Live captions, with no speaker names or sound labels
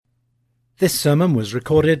This sermon was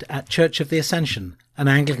recorded at Church of the Ascension, an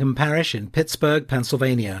Anglican parish in Pittsburgh,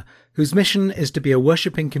 Pennsylvania, whose mission is to be a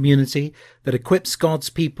worshipping community that equips God's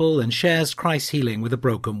people and shares Christ's healing with a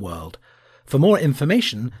broken world. For more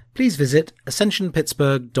information, please visit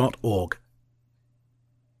ascensionpittsburgh.org.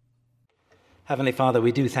 Heavenly Father,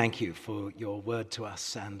 we do thank you for your word to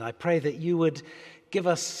us, and I pray that you would give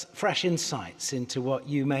us fresh insights into what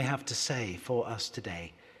you may have to say for us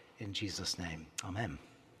today. In Jesus' name, amen.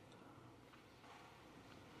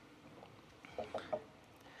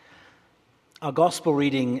 Our gospel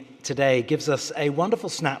reading today gives us a wonderful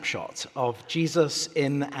snapshot of Jesus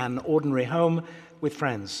in an ordinary home with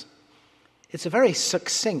friends. It's a very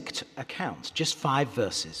succinct account, just 5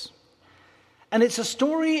 verses. And it's a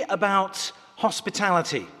story about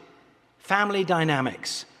hospitality, family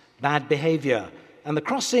dynamics, bad behavior, and the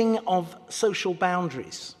crossing of social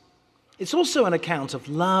boundaries. It's also an account of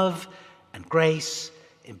love and grace,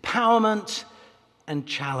 empowerment and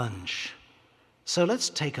challenge. So let's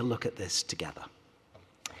take a look at this together.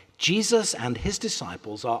 Jesus and his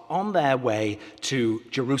disciples are on their way to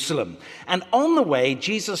Jerusalem. And on the way,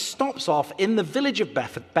 Jesus stops off in the village of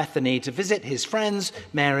Bethany to visit his friends,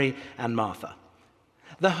 Mary and Martha.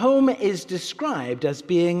 The home is described as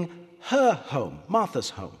being her home, Martha's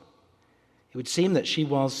home. It would seem that she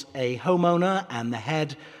was a homeowner and the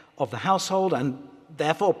head of the household, and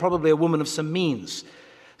therefore probably a woman of some means.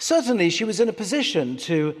 Certainly, she was in a position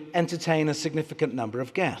to entertain a significant number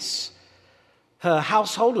of guests. Her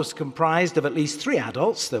household was comprised of at least 3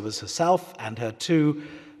 adults. There was herself and her 2,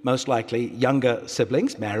 most likely, younger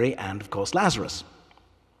siblings, Mary and, of course, Lazarus.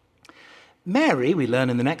 Mary, we learn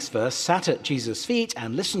in the next verse, sat at Jesus' feet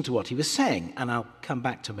and listened to what he was saying, and I'll come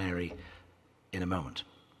back to Mary in a moment.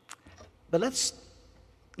 But let's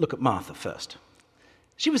look at Martha first.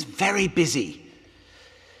 She was very busy.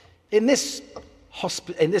 In this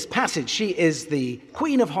passage, she is the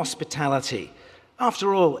queen of hospitality.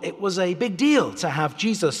 After all, it was a big deal to have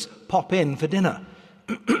Jesus pop in for dinner.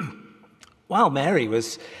 While Mary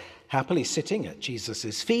was happily sitting at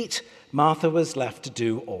Jesus' feet, Martha was left to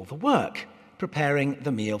do all the work, preparing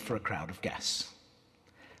the meal for a crowd of guests.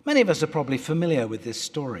 Many of us are probably familiar with this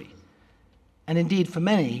story. And indeed, for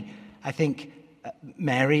many, I think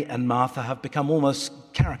Mary and Martha have become almost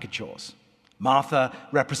caricatures. Martha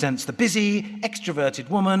represents the busy, extroverted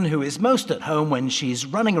woman who is most at home when she's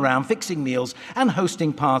running around fixing meals and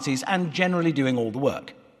hosting parties and generally doing all the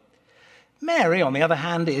work. Mary, on the other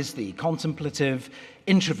hand, is the contemplative,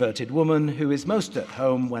 introverted woman who is most at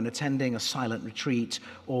home when attending a silent retreat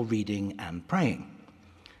or reading and praying.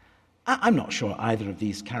 I'm not sure either of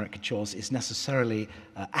these caricatures is necessarily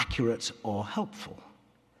accurate or helpful,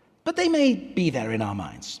 but they may be there in our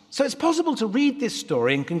minds. So it's possible to read this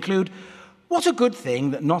story and conclude, what a good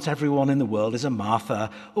thing that not everyone in the world is a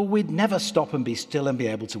Martha, or we'd never stop and be still and be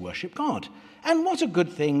able to worship God. And what a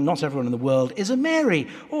good thing not everyone in the world is a Mary,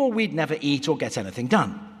 or we'd never eat or get anything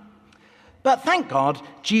done. But thank God,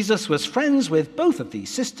 Jesus was friends with both of these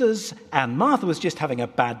sisters, and Martha was just having a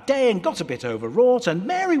bad day and got a bit overwrought, and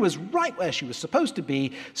Mary was right where she was supposed to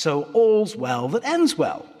be, so all's well that ends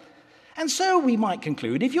well. And so we might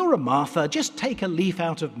conclude, if you're a Martha, just take a leaf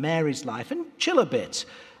out of Mary's life and chill a bit.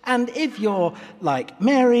 And if you're like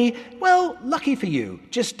Mary, well, lucky for you.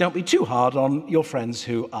 Just don't be too hard on your friends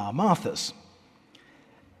who are Marthas.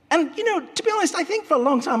 And, to be honest, I think for a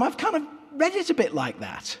long time I've kind of read it a bit like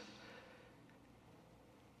that.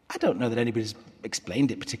 I don't know that anybody's explained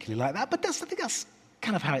it particularly like that, but I think that's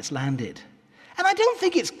kind of how it's landed. And I don't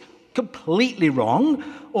think it's completely wrong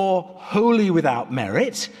or wholly without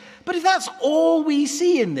merit, but if that's all we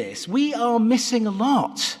see in this, we are missing a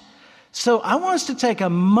lot. So I want us to take a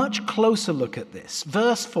much closer look at this.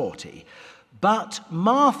 Verse 40, but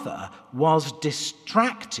Martha was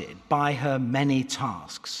distracted by her many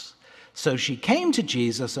tasks. So she came to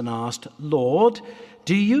Jesus and asked, Lord,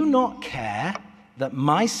 do you not care that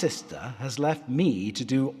my sister has left me to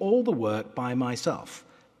do all the work by myself?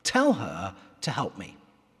 Tell her to help me.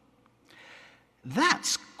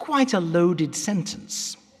 That's quite a loaded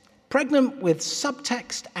sentence, pregnant with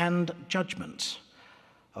subtext and judgment.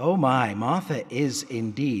 Oh my, Martha is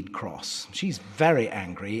indeed cross. She's very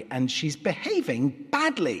angry and she's behaving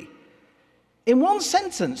badly. In one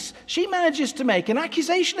sentence, she manages to make an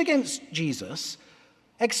accusation against Jesus,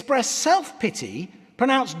 express self-pity,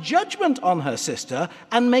 pronounce judgment on her sister,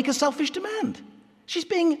 and make a selfish demand. She's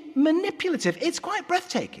being manipulative. It's quite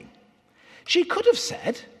breathtaking. She could have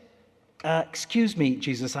said, excuse me,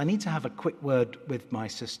 Jesus, I need to have a quick word with my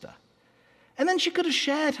sister. And then she could have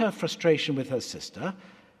shared her frustration with her sister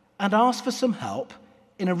and asked for some help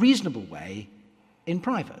in a reasonable way in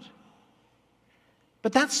private.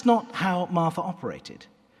 But that's not how Martha operated.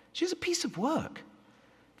 She's a piece of work.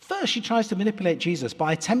 First, she tries to manipulate Jesus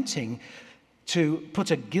by attempting to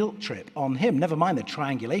put a guilt trip on him, never mind the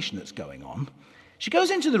triangulation that's going on. She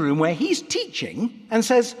goes into the room where he's teaching and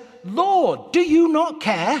says, "Lord, do you not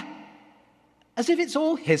care?" As if it's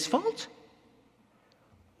all his fault.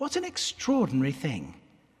 What an extraordinary thing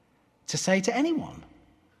to say to anyone,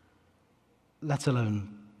 let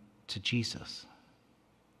alone to Jesus.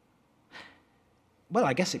 Well,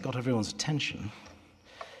 I guess it got everyone's attention.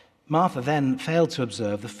 Martha then failed to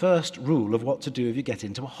observe the first rule of what to do if you get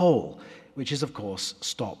into a hole, which is, of course,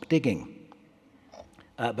 stop digging.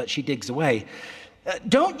 But she digs away.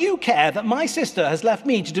 "Don't you care that my sister has left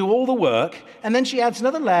me to do all the work?" And then she adds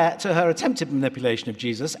another layer to her attempted manipulation of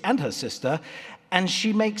Jesus and her sister, and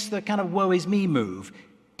she makes the kind of woe is me move.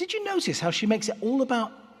 Did you notice how she makes it all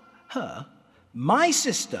about her? My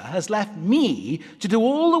sister has left me to do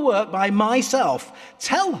all the work by myself.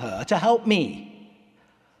 Tell her to help me.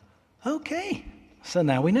 Okay, so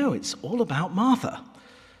now we know it's all about Martha.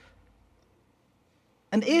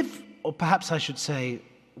 And if, or perhaps I should say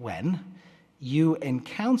when, you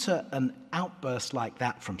encounter an outburst like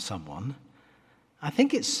that from someone, I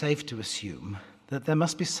think it's safe to assume that there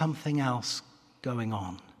must be something else going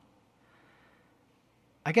on.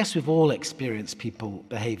 I guess we've all experienced people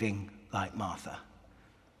behaving like Martha.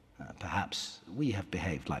 Perhaps we have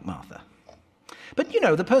behaved like Martha. But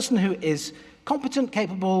the person who is competent,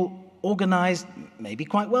 capable, organized, maybe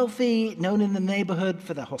quite wealthy, known in the neighborhood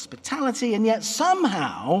for their hospitality, and yet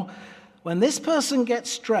somehow, when this person gets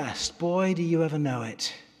stressed, boy, do you ever know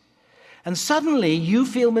it. And suddenly you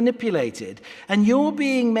feel manipulated, and you're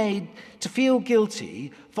being made to feel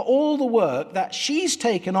guilty for all the work that she's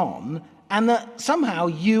taken on and that somehow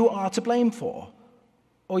you are to blame for,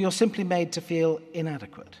 or you're simply made to feel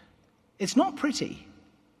inadequate. It's not pretty.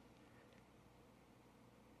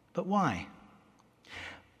 But why?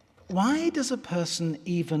 Why does a person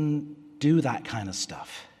even do that kind of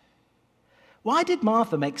stuff? Why did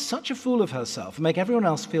Martha make such a fool of herself and make everyone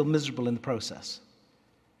else feel miserable in the process?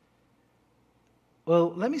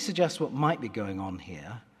 Well, let me suggest what might be going on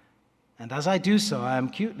here. And as I do so, I am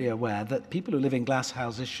acutely aware that people who live in glass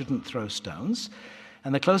houses shouldn't throw stones.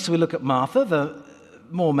 And the closer we look at Martha, the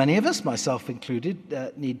more many of us, myself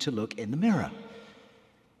included, need to look in the mirror.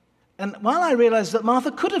 And while I realize that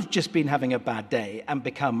Martha could have just been having a bad day and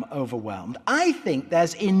become overwhelmed, I think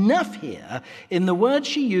there's enough here in the words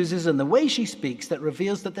she uses and the way she speaks that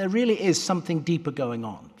reveals that there really is something deeper going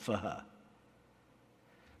on for her.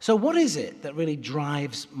 So what is it that really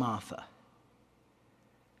drives Martha?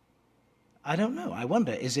 I don't know. I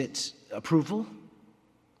wonder, is it approval?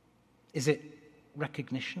 Is it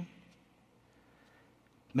recognition?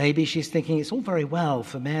 Maybe she's thinking it's all very well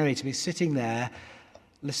for Mary to be sitting there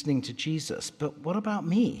listening to Jesus, but what about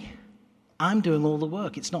me? I'm doing all the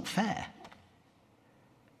work. It's not fair.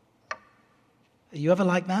 Are you ever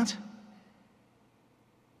like that?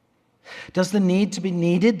 Does the need to be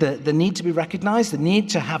needed, the need to be recognized, the need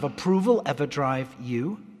to have approval ever drive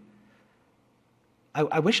you?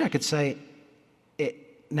 I wish I could say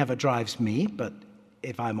it never drives me, but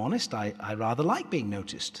if I'm honest, I rather like being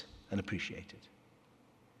noticed and appreciated.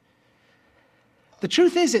 The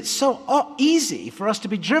truth is, it's so easy for us to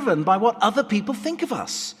be driven by what other people think of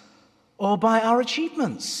us or by our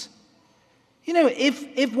achievements.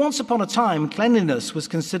 If once upon a time cleanliness was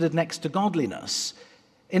considered next to godliness,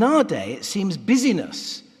 in our day it seems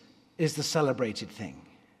busyness is the celebrated thing.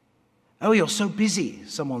 "Oh, you're so busy,"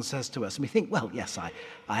 someone says to us. And we think, well, yes, I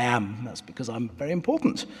am. That's because I'm very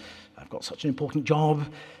important. I've got such an important job.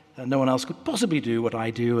 No one else could possibly do what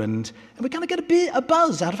I do. And we kind of get a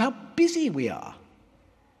buzz out of how busy we are.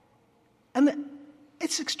 And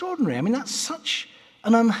it's extraordinary. I mean, that's such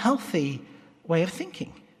an unhealthy way of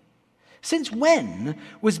thinking. Since when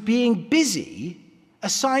was being busy a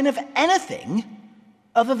sign of anything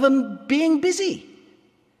other than being busy?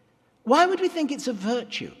 Why would we think it's a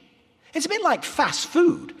virtue? It's a bit like fast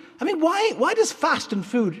food. I mean, why does fast and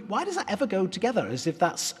food, why does that ever go together as if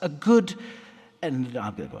that's a good... And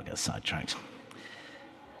I'm going to get sidetracked.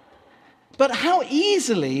 But how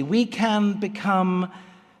easily we can become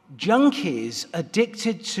junkies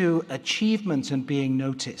addicted to achievement and being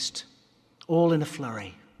noticed, all in a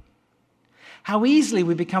flurry. How easily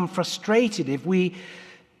we become frustrated if we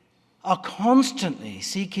are constantly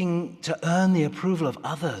seeking to earn the approval of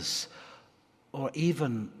others or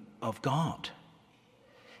even of God.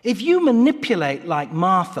 If you manipulate like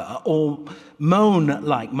Martha or moan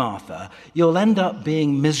like Martha, you'll end up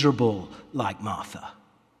being miserable like Martha.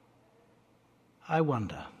 I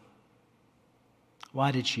wonder,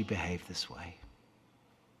 why did she behave this way?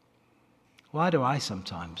 Why do I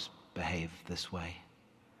sometimes behave this way?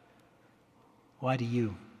 Why do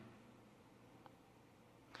you?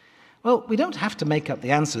 Well, we don't have to make up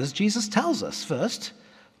the answers. Jesus tells us. First,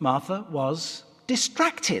 Martha was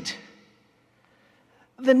distracted.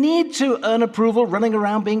 The need to earn approval, running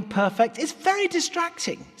around being perfect, is very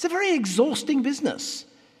distracting. It's a very exhausting business.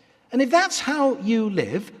 And if that's how you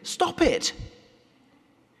live, stop it.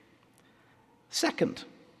 Second,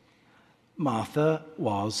 Martha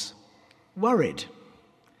was worried.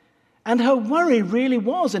 And her worry really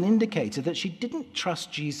was an indicator that she didn't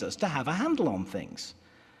trust Jesus to have a handle on things.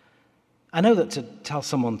 I know that to tell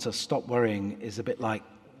someone to stop worrying is a bit like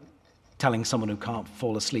telling someone who can't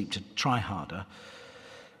fall asleep to try harder.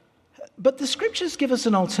 But the scriptures give us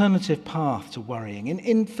an alternative path to worrying.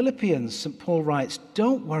 In Philippians, St. Paul writes,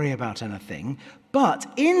 "Don't worry about anything, but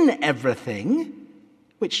in everything,"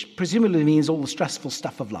 which presumably means all the stressful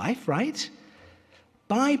stuff of life, right?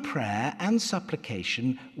 "By prayer and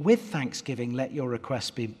supplication, with thanksgiving, let your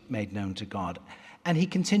requests be made known to God." And he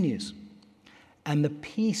continues, "And the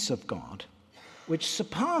peace of God, which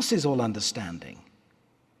surpasses all understanding,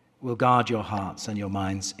 will guard your hearts and your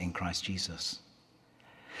minds in Christ Jesus."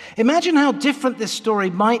 Imagine how different this story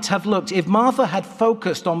might have looked if Martha had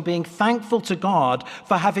focused on being thankful to God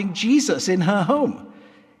for having Jesus in her home,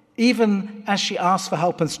 even as she asked for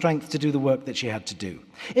help and strength to do the work that she had to do.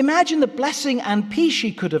 Imagine the blessing and peace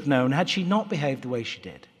she could have known had she not behaved the way she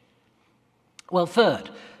did. Well, third,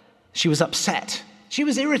 she was upset. She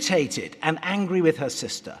was irritated and angry with her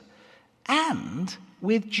sister and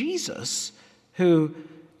with Jesus, who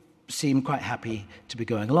seemed quite happy to be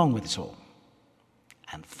going along with it all.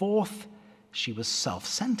 And fourth, she was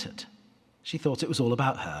self-centered. She thought it was all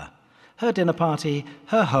about her dinner party,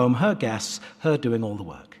 her home, her guests, her doing all the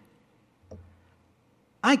work.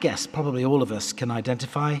 I guess probably all of us can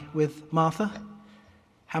identify with Martha.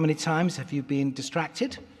 How many times have you been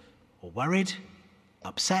distracted or worried,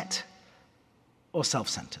 upset, or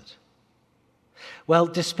self-centered? Well,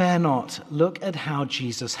 despair not. Look at how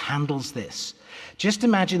Jesus handles this. Just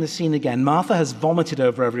imagine the scene again. Martha has vomited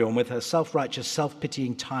over everyone with her self-righteous,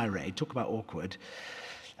 self-pitying tirade. Talk about awkward.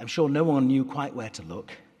 I'm sure no one knew quite where to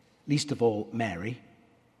look, least of all Mary.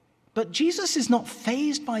 But Jesus is not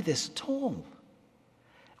fazed by this at all.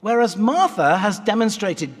 Whereas Martha has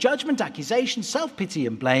demonstrated judgment, accusation, self-pity,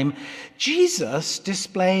 and blame, Jesus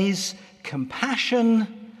displays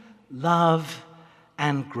compassion, love,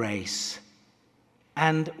 and grace.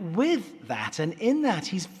 And with that, and in that,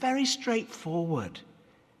 he's very straightforward.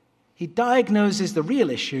 He diagnoses the real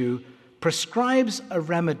issue, prescribes a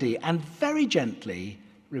remedy, and very gently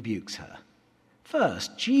rebukes her.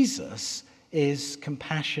 First, Jesus is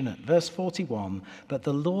compassionate. Verse 41, "But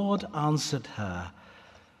the Lord answered her,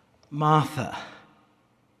 'Martha,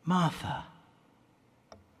 Martha.'"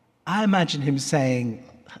 I imagine him saying,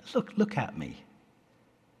 look at me.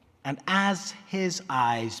 And as his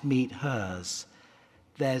eyes meet hers,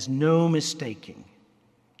 there's no mistaking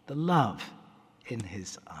the love in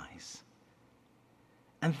his eyes.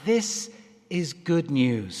 And this is good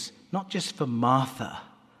news, not just for Martha,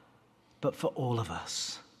 but for all of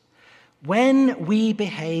us. When we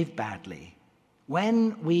behave badly,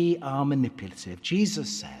 when we are manipulative,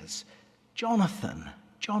 Jesus says, Jonathan,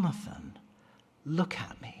 look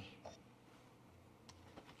at me."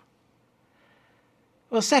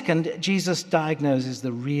 Well, second, Jesus diagnoses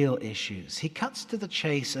the real issues. He cuts to the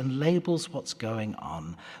chase and labels what's going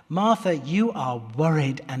on. "Martha, you are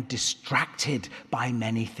worried and distracted by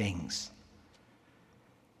many things."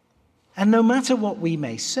 And no matter what we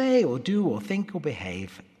may say or do or think or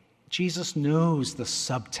behave, Jesus knows the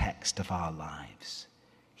subtext of our lives.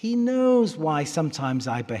 He knows why sometimes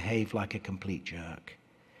I behave like a complete jerk.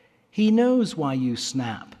 He knows why you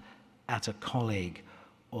snap at a colleague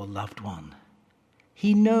or loved one.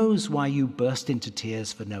 He knows why you burst into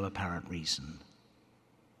tears for no apparent reason.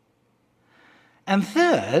 And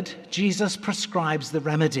third, Jesus prescribes the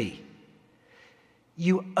remedy.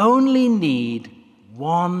 You only need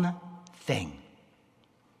one thing.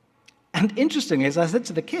 And interestingly, as I said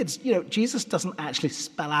to the kids, Jesus doesn't actually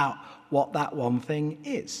spell out what that one thing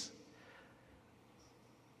is.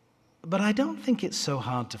 But I don't think it's so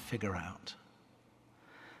hard to figure out.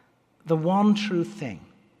 The one true thing.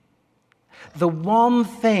 The one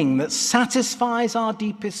thing that satisfies our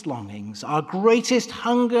deepest longings, our greatest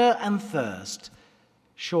hunger and thirst,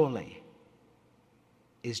 surely,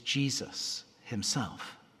 is Jesus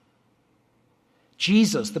himself.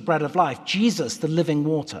 Jesus, the bread of life. Jesus, the living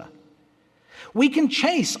water. We can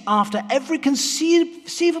chase after every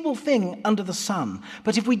conceivable thing under the sun,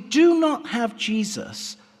 but if we do not have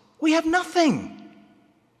Jesus, we have nothing.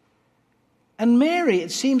 And Mary,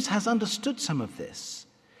 it seems, has understood some of this.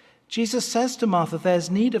 Jesus says to Martha,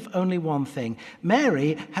 there's need of only one thing.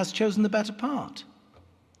 Mary has chosen the better part.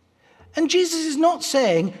 And Jesus is not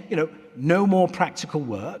saying, no more practical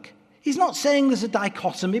work. He's not saying there's a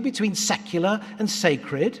dichotomy between secular and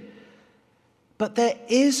sacred. But there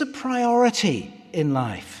is a priority in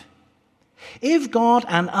life. If God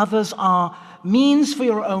and others are means for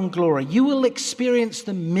your own glory, you will experience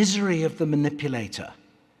the misery of the manipulator.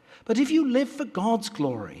 But if you live for God's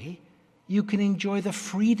glory, you can enjoy the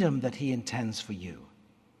freedom that he intends for you.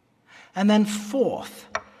 And then fourth,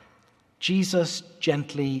 Jesus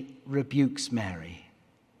gently rebukes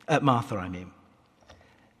Martha.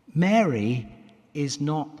 Mary is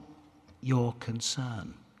not your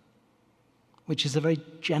concern, which is a very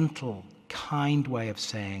gentle, kind way of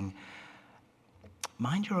saying,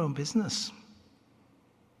 mind your own business.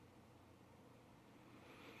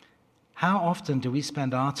 How often do we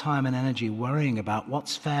spend our time and energy worrying about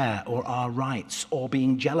what's fair or our rights or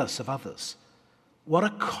being jealous of others? What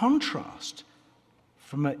a contrast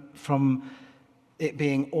from it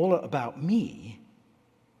being all about me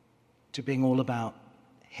to being all about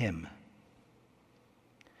him.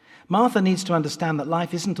 Martha needs to understand that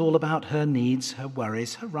life isn't all about her needs, her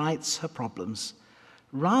worries, her rights, her problems.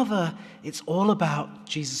 Rather, it's all about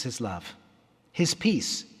Jesus' love, his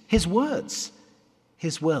peace, his words,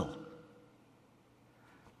 his will.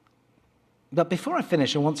 But before I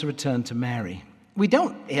finish, I want to return to Mary. We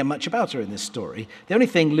don't hear much about her in this story. The only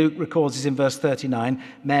thing Luke records is in verse 39,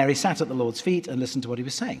 Mary sat at the Lord's feet and listened to what he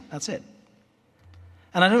was saying. That's it.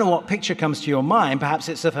 And I don't know what picture comes to your mind. Perhaps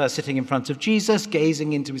it's of her sitting in front of Jesus,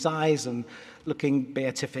 gazing into his eyes and looking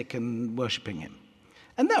beatific and worshipping him.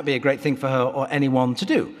 And that would be a great thing for her or anyone to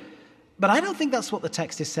do. But I don't think that's what the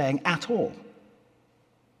text is saying at all.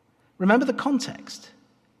 Remember the context.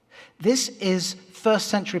 This is first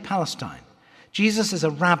century Palestine. Jesus is a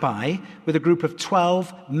rabbi with a group of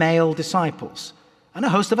 12 male disciples and a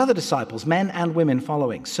host of other disciples, men and women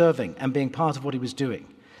following, serving, and being part of what he was doing.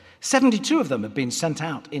 72 of them have been sent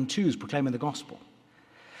out in twos proclaiming the gospel.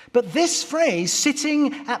 But this phrase,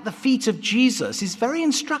 sitting at the feet of Jesus, is very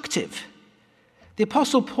instructive. The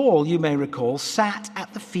Apostle Paul, you may recall, sat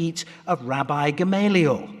at the feet of Rabbi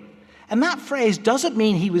Gamaliel. And that phrase doesn't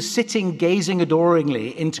mean he was sitting gazing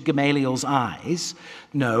adoringly into Gamaliel's eyes.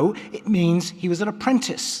 No, it means he was an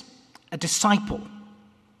apprentice, a disciple,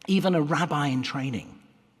 even a rabbi in training.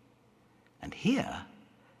 And here,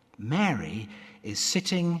 Mary is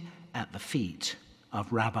sitting at the feet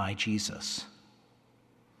of Rabbi Jesus.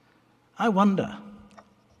 I wonder,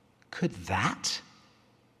 could that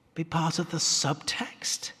be part of the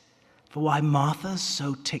subtext for why Martha's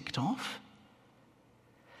so ticked off?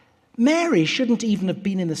 Mary shouldn't even have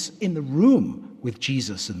been in the room with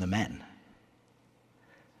Jesus and the men.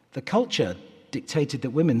 The culture dictated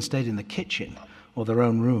that women stayed in the kitchen or their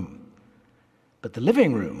own room. But the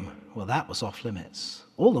living room, well, that was off limits.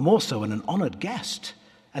 All the more so when an honored guest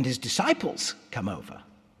and his disciples come over.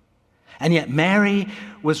 And yet Mary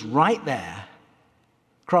was right there,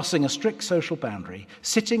 crossing a strict social boundary,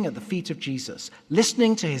 sitting at the feet of Jesus,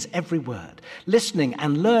 listening to his every word, listening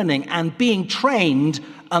and learning and being trained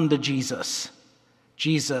under Jesus.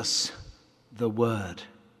 Jesus, the Word.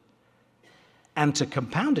 And to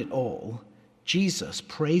compound it all, Jesus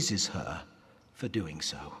praises her for doing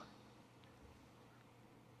so.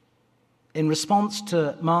 In response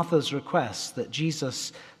to Martha's request that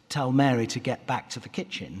Jesus tell Mary to get back to the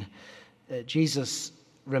kitchen, Jesus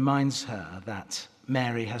reminds her that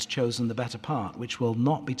Mary has chosen the better part, which will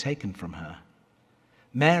not be taken from her.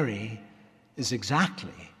 Mary is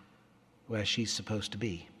exactly where she's supposed to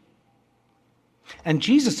be. And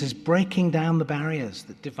Jesus is breaking down the barriers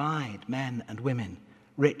that divide men and women,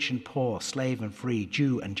 rich and poor, slave and free,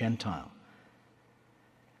 Jew and Gentile.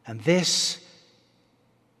 And this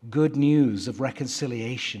good news of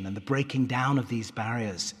reconciliation and the breaking down of these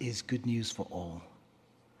barriers is good news for all.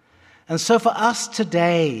 And so for us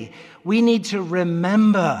today, we need to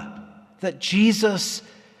remember that Jesus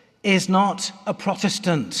is not a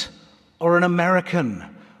Protestant or an American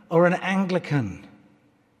or an Anglican.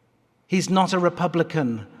 He's not a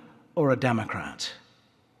Republican or a Democrat.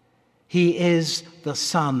 He is the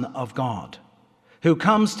Son of God, who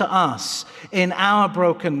comes to us in our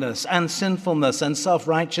brokenness and sinfulness and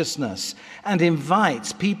self-righteousness and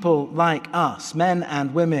invites people like us, men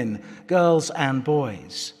and women, girls and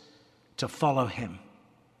boys, to follow him,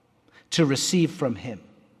 to receive from him,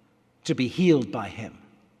 to be healed by him.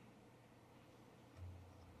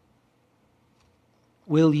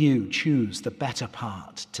 Will you choose the better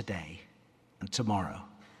part today and tomorrow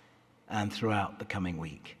and throughout the coming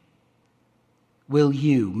week? will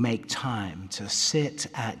you make time to sit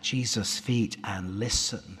at Jesus' feet and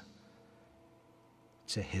listen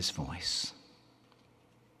to his voice?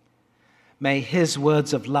 May his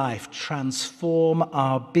words of life transform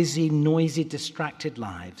our busy, noisy, distracted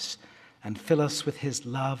lives and fill us with his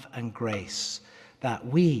love and grace, that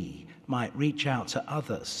we might reach out to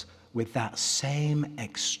others with that same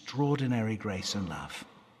extraordinary grace and love.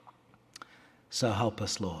 So help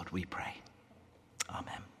us, Lord, we pray.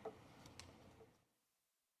 Amen.